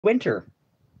Winter.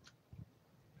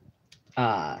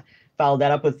 Followed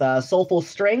that up with soulful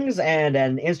strings and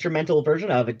an instrumental version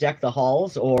of Deck the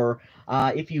Halls, or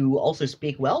if you also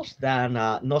speak Welsh, then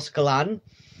Nos Galan.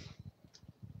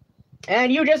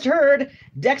 And you just heard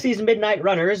Dexy's Midnight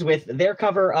Runners with their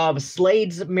cover of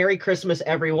Slade's Merry Christmas,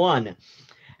 Everyone.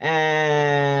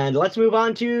 And let's move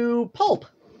on to Pulp.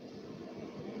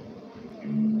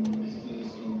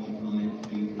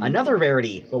 Another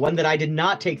rarity, but one that I did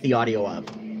not take the audio of.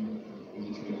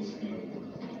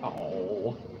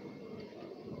 Oh.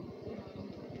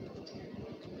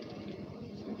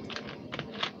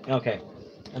 Okay,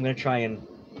 I'm gonna try and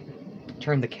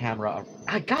turn the camera.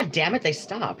 God damn it, they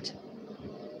stopped.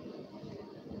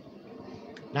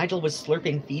 Nigel was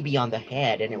slurping Phoebe on the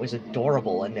head, and it was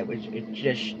adorable, and they're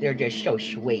just so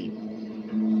sweet.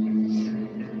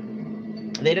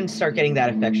 They didn't start getting that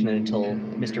affectionate until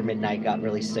Mr. Midnight got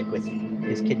really sick with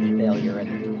his kidney failure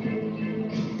and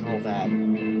all that.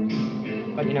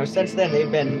 But you know, since then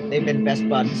they've been best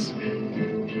buds.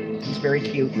 It's very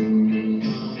cute.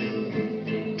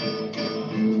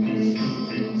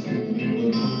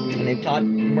 And they've taught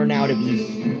Murnau to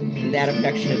be that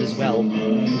affectionate as well.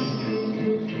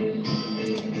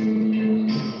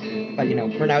 But, you know,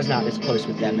 Murnau's not as close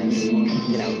with them as,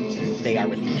 you know, they are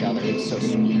with each other. It's so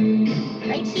sweet.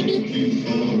 Right, Phoebe?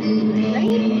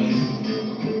 Right?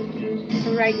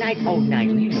 Right, Nigel? Oh,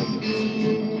 Nigel, you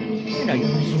know you're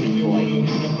a sweet boy.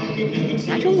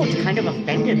 Nigel looked kind of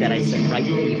offended that I said right,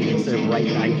 Phoebe, instead of right,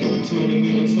 Nigel.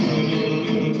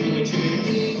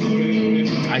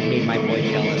 I've made my boy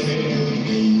jealous.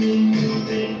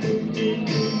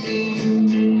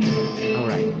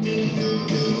 Alright.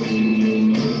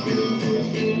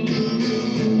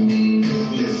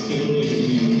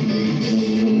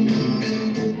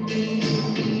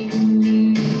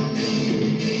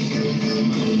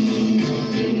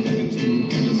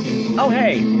 Oh,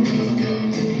 hey!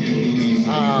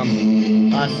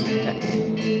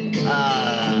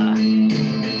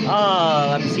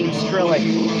 I'm seeing Strillick.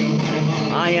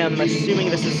 I am assuming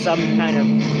this is some kind of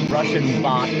Russian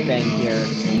bot thing here.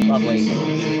 Lovely.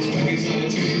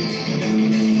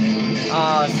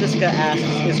 Cisca asks,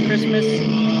 is Christmas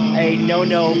a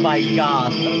no-no by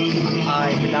goth?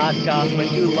 I'm not goth, but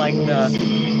do like the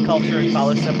culture and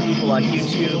follow some people on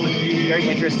YouTube. Very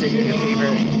interested in your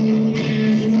favorite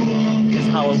is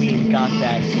Halloween. Got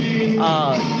that.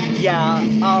 Yeah.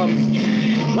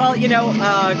 Well, you know,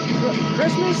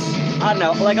 Christmas, I don't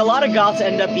know, like a lot of goths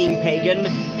end up being pagan,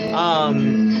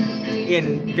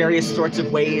 in various sorts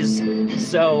of ways.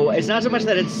 So it's not so much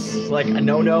that it's like a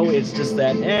no-no, it's just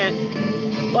that,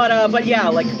 But yeah,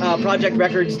 like, Project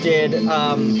Records did,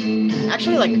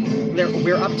 actually, like,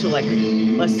 we're up to, like,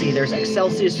 let's see, there's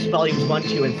Excelsius Volumes 1,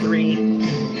 2, and 3,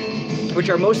 which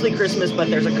are mostly Christmas, but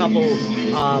there's a couple,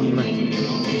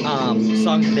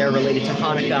 songs there related to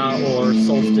Hanukkah or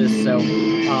Solstice, so,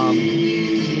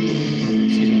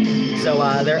 excuse me, so,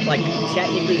 they're, like,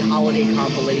 technically holiday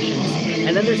compilations,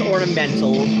 and then there's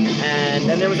Ornamental, and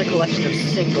then there was a collection of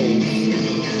singles,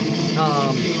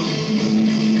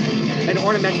 and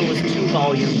Ornamental is 2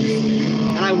 volumes,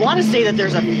 and I want to say that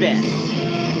there's a 5th.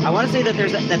 I want to say that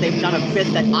that they've done a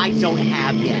 5th that I don't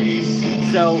have yet.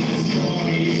 So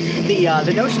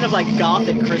the notion of like goth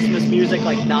and Christmas music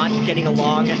like not getting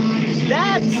along,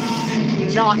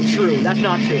 that's not true. That's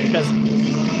not true because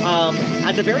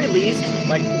at the very least,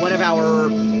 like one of our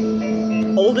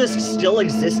oldest still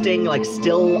existing, like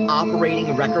still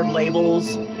operating record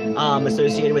labels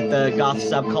associated with the goth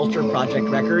subculture, Project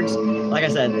Records. Like I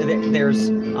said, there's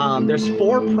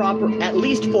at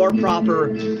least four proper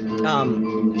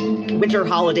winter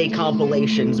holiday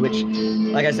compilations, which,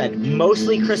 like I said,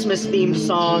 mostly Christmas themed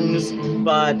songs,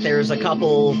 but there's a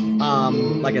couple,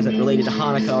 like I said, related to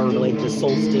Hanukkah or related to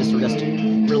Solstice or just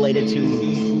related to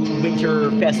winter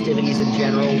festivities in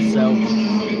general. So,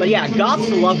 but yeah, goths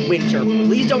love winter.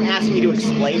 Please don't ask me to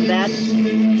explain that.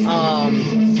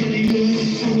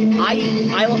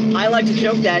 I like to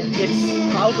joke that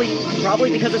it's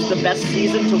probably because it's the best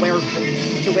season to wear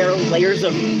layers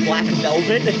of black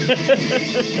velvet.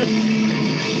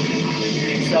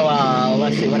 So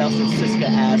let's see, what else did Cisca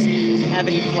ask? Have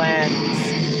any plans?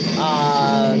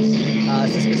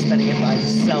 Cisca's spending it by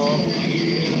himself.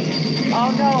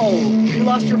 Oh no, you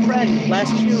lost your friend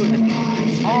last June.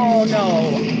 Oh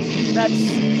no,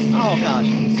 oh gosh.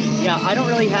 Yeah, I don't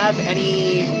really have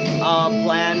any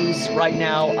plans right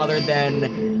now other than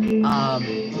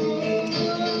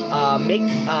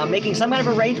making some kind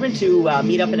of arrangement to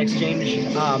meet up and exchange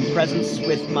presents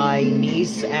with my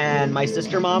niece and my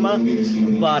sister mama.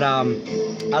 But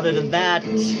other than that,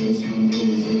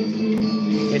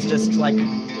 it's just like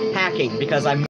hacking because I'm